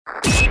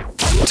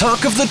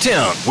Talk of the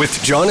Town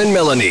with John and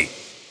Melanie.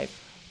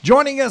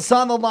 Joining us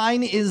on the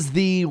line is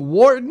the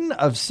Warden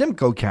of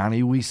Simcoe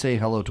County. We say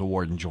hello to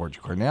Warden George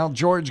Cornell.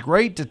 George,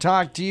 great to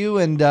talk to you.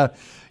 And,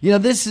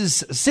 this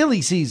is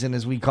silly season,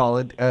 as we call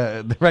it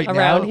right now.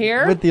 Around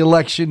here? With the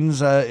elections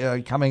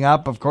coming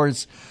up, of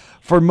course.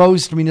 For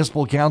most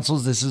municipal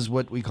councils, this is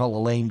what we call a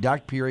lame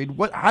duck period.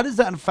 How does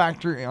that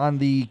factor on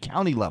the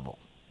county level?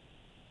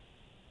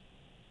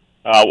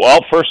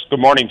 First,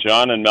 good morning,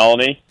 John and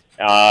Melanie.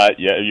 Yeah,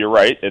 you're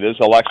right. It is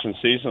election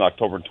season,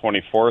 October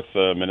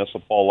 24th,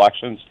 municipal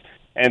elections.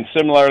 And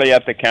similarly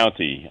at the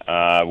county,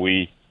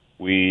 we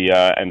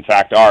in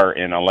fact, are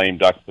in a lame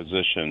duck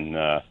position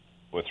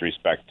with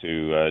respect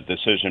to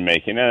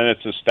decision-making. And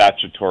it's a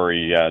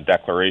statutory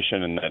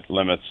declaration, and it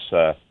limits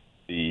the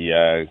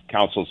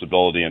council's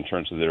ability in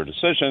terms of their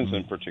decisions,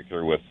 in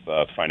particular with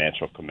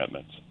financial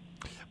commitments.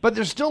 But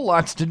there's still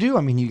lots to do.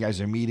 I mean, you guys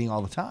are meeting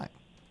all the time.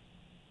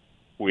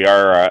 We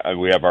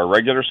have our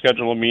regular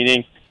scheduled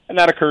meeting, and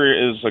that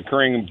is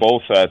occurring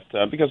both at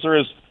because there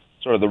is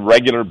sort of the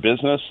regular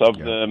business of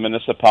the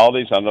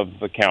municipalities and of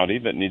the county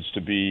that needs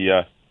to be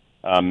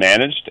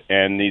managed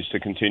and needs to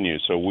continue.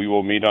 So we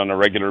will meet on a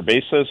regular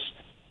basis.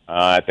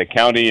 At the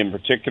county in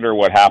particular,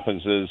 what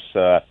happens is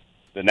the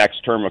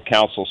next term of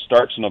council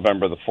starts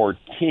November the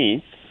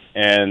 14th,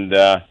 and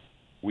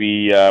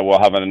we will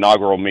have an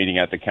inaugural meeting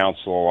at the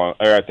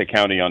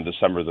county on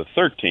December the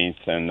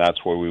 13th, and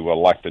that's where we will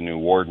elect a new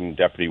warden,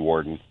 deputy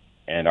warden,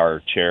 and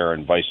our chair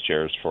and vice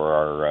chairs for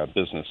our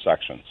business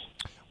sections.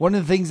 One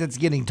of the things that's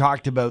getting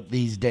talked about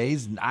these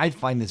days, and I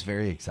find this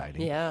very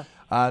exciting. Yeah.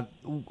 Of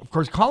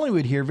course,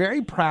 Collingwood here,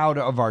 very proud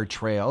of our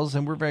trails,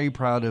 and we're very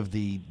proud of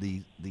the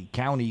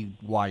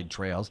county-wide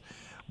trails.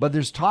 But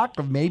there's talk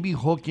of maybe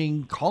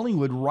hooking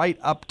Collingwood right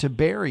up to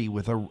Barrie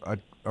with a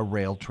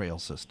rail trail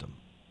system.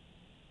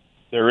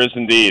 There is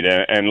indeed,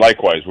 and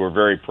likewise, we're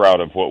very proud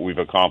of what we've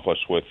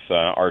accomplished with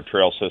our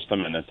trail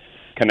system and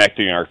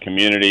connecting our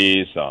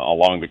communities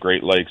along the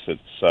Great Lakes. It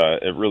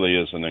really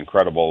is an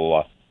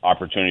incredible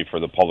opportunity for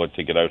the public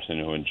to get out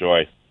and to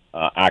enjoy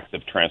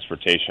active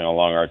transportation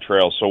along our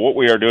trails. So what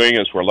we are doing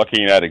is we're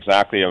looking at it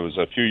was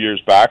a few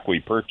years back, we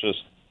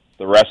purchased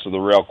the rest of the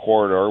rail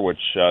corridor,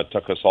 which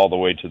took us all the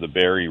way to the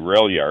Barrie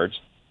rail yards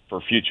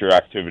for future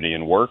activity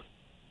and work.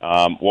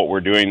 What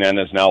we're doing then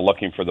is now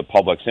looking for the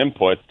public's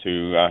input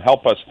to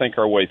help us think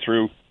our way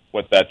through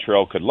what that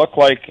trail could look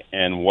like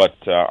and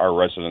what our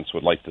residents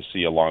would like to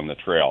see along the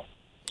trail.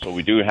 So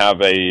we do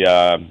have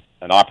an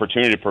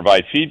opportunity to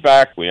provide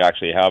feedback. We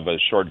actually have a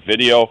short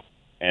video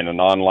and an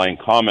online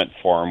comment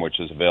form, which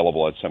is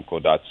available at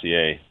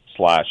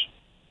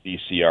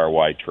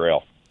simcoe.ca/BCRY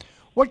trail.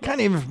 What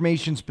kind of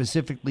information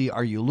specifically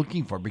are you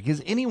looking for?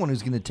 Because anyone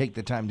who's going to take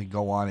the time to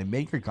go on and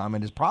make a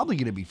comment is probably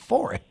going to be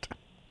for it.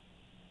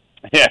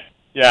 Yeah.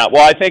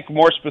 Well, I think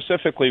more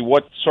specifically,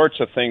 what sorts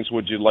of things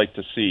would you like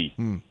to see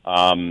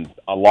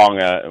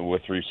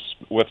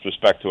with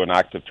respect to an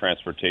active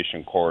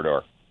transportation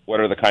corridor? What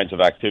are the kinds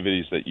of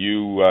activities that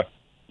you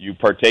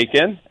partake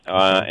in,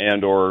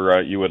 and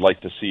or you would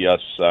like to see us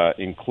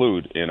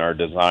include in our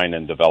design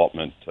and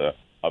development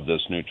of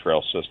this new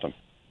trail system?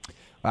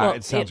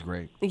 It sounds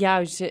great. Yeah,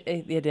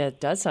 it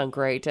does sound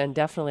great, and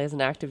definitely as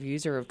an active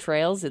user of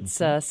trails,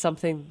 it's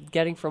something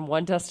getting from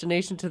one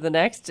destination to the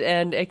next,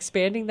 and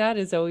expanding that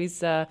is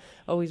always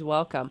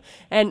welcome.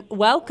 And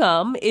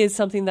welcome is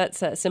something that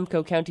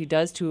Simcoe County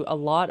does to a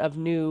lot of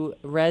new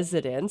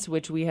residents,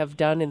 which we have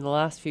done in the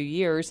last few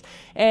years,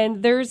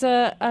 and there's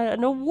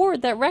an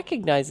award that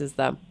recognizes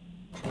them.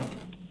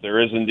 There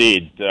is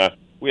indeed.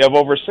 We have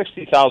over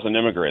 60,000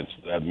 immigrants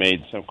that have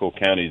made Simcoe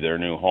County their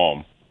new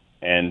home.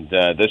 And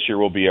this year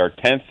will be our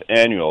 10th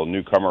annual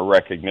Newcomer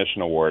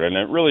Recognition Award. And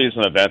it really is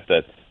an event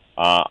that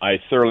I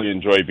thoroughly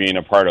enjoy being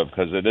a part of,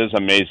 because it is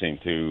amazing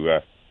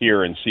to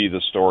hear and see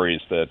the stories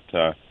that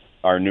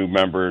our new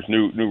members,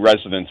 new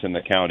residents in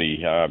the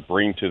county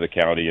bring to the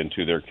county and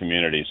to their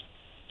communities.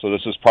 So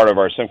this is part of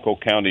our Simcoe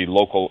County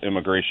Local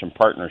Immigration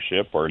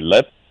Partnership, or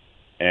LIP,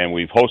 and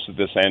we've hosted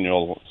this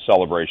annual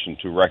celebration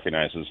to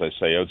recognize, as I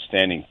say,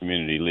 outstanding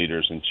community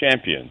leaders and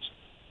champions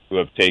who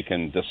have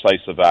taken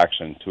decisive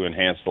action to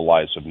enhance the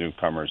lives of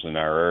newcomers in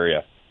our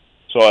area.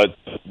 So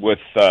with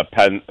the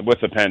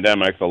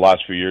pandemic, the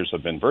last few years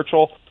have been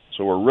virtual,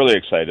 so we're really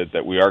excited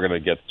that we are going to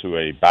get to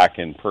a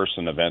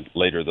back-in-person event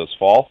later this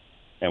fall,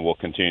 and we'll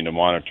continue to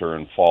monitor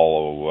and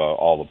follow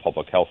all the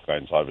public health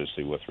guidance,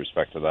 obviously, with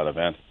respect to that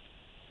event.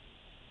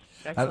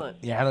 Excellent.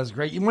 Yeah, that's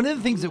great. One of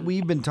the things that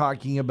we've been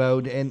talking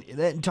about,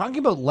 and talking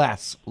about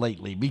less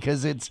lately,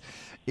 because it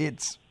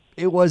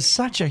was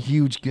such a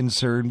huge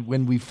concern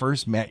when we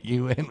first met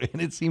you,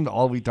 and it seemed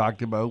all we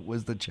talked about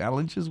was the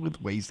challenges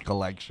with waste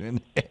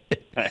collection.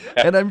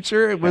 And I'm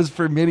sure it was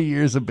for many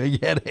years a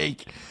big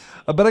headache.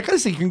 But I got to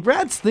say,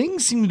 congrats.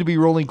 Things seem to be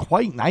rolling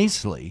quite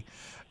nicely.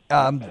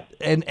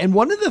 And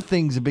one of the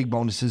things, the big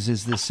bonuses,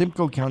 is the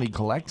Simcoe County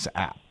Collects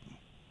app.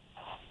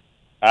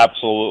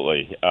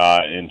 Absolutely.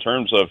 In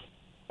terms of,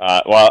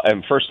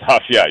 and first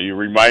off, you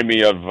remind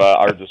me of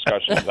our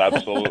discussions.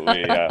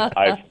 Absolutely.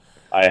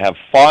 I have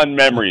fond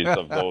memories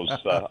of those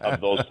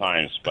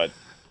times. But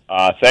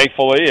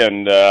thankfully,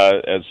 and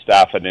as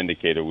staff had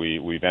indicated,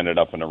 we've ended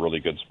up in a really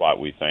good spot,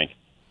 we think.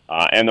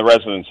 And the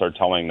residents are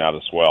telling that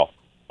as well.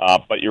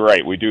 But you're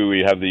right,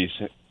 we have the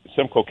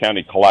Simcoe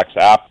County Collects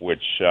app,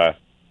 which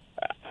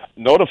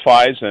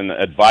notifies and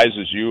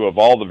advises you of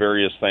all the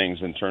various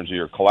things in terms of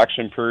your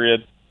collection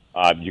period.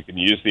 You can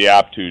use the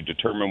app to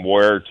determine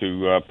where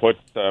to put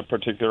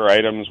particular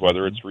items,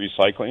 whether it's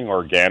recycling,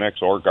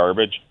 organics, or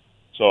garbage.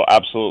 So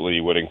absolutely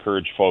would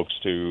encourage folks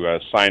to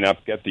sign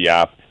up, get the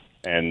app,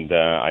 and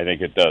I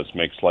think it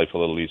makes life a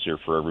little easier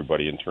for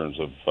everybody in terms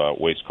of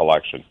waste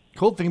collection.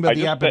 Cool thing about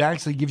the app, it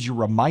actually gives you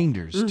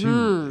reminders,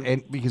 too.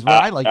 And because what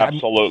I like...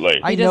 Absolutely.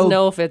 He doesn't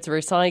know if it's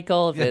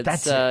recycle, if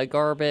it's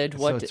garbage,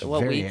 what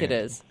week it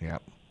is. Yeah.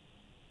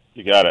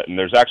 You got it. And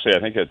there's actually,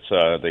 I think it's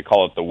they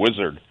call it the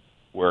wizard,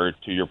 where,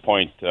 to your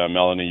point,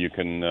 Melanie, you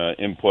can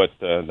input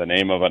the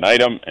name of an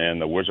item,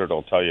 and the wizard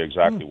will tell you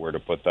exactly where to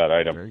put that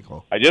item. Very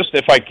cool.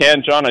 If I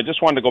can, John, I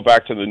just wanted to go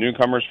back to the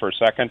newcomers for a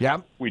second.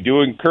 Yeah. We do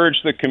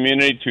encourage the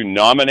community to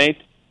nominate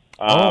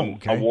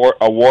okay.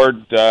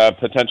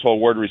 potential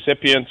award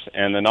recipients,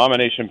 and the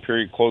nomination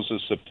period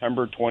closes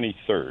September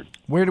 23rd.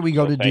 Where do we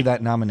go to do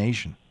that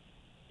nomination?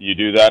 You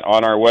do that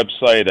on our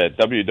website at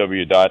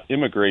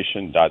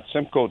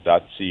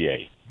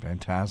www.immigration.simcoe.ca.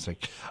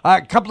 Fantastic.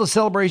 A couple of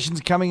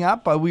celebrations coming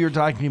up. We were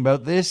talking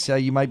about this.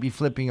 You might be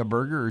flipping a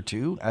burger or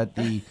two at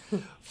the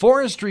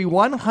Forestry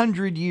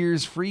 100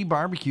 Years Free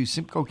Barbecue,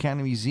 Simcoe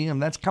County Museum.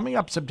 That's coming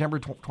up September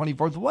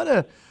 24th. What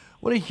a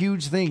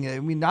huge thing. I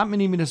mean, not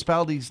many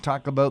municipalities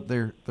talk about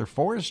their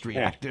forestry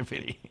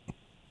activity.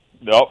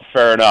 No,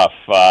 fair enough.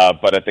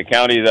 But at the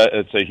county,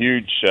 it's a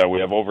huge,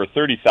 we have over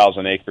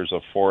 30,000 acres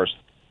of forest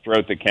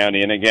throughout the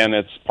county. And again,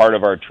 it's part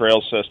of our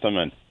trail system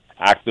and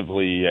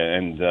actively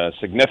and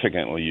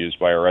significantly used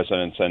by our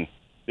residents. And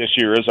this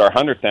year is our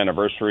 100th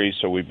anniversary,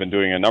 so we've been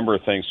doing a number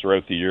of things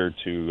throughout the year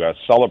to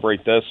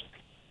celebrate this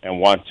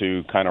and want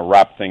to kind of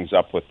wrap things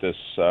up with this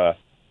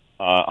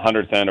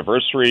 100th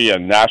anniversary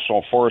and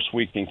National Forest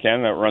Week in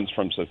Canada. It runs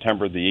from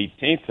September the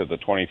 18th to the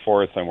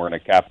 24th, and we're going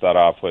to cap that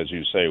off, as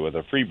you say, with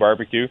a free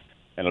barbecue,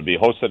 and it'll be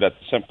hosted at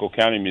the Simcoe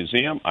County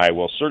Museum. I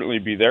will certainly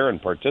be there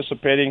and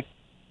participating,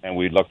 and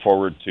we look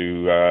forward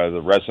to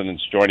the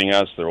residents joining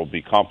us. There will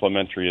be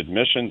complimentary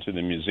admission to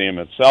the museum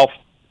itself,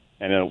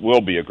 and it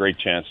will be a great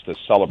chance to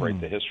celebrate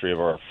the history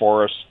of our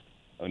forests,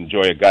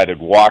 enjoy a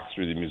guided walk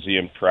through the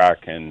museum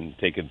track, and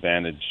take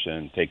advantage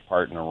and take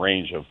part in a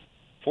range of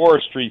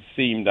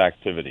forestry-themed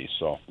activities.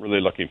 So really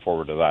looking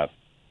forward to that.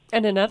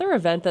 And another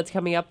event that's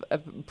coming up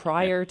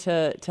prior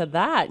to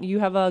that, you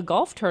have a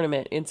golf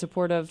tournament in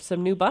support of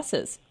some new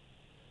buses.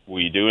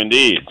 We do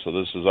indeed. So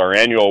this is our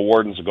annual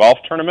Warden's Golf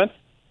Tournament.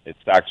 It's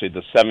actually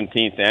the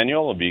 17th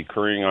annual. It'll be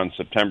occurring on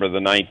September the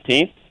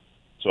 19th.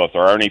 So if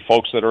there are any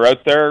folks that are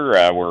out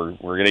there,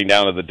 we're getting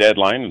down to the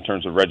deadline in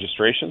terms of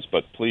registrations,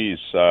 but please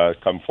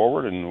come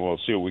forward and we'll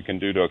see what we can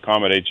do to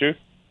accommodate you.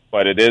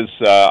 But it is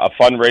a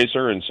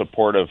fundraiser in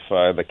support of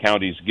the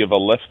county's Give a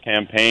Lift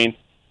campaign,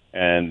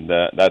 and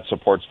that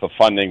supports the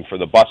funding for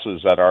the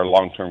buses at our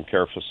long-term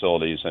care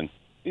facilities. And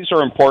these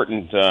are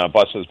important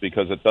buses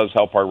because it does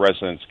help our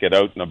residents get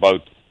out and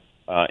about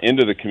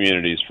into the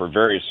communities for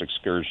various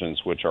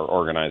excursions which are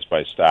organized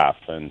by staff.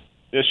 And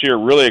this year,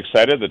 really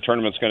excited, the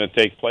tournament's going to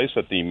take place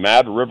at the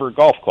Mad River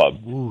Golf Club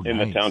in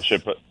the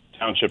township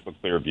of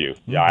Clearview.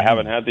 Yeah, I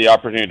haven't had the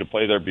opportunity to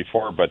play there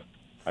before, but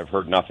I've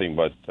heard nothing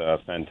but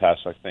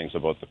fantastic things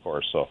about the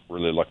course, so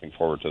really looking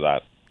forward to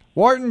that.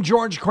 Warden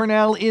George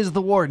Cornell is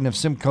the warden of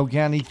Simcoe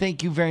County.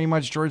 Thank you very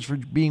much, George, for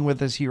being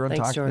with us here on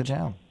Talk of the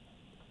Town.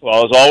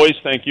 Well, as always,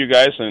 thank you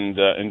guys, and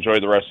enjoy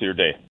the rest of your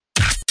day.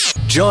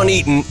 John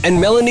Eaton and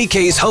Melanie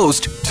Kay's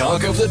host,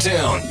 Talk of the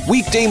Town,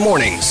 weekday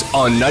mornings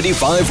on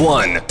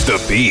 95.1 The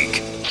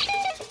Peak.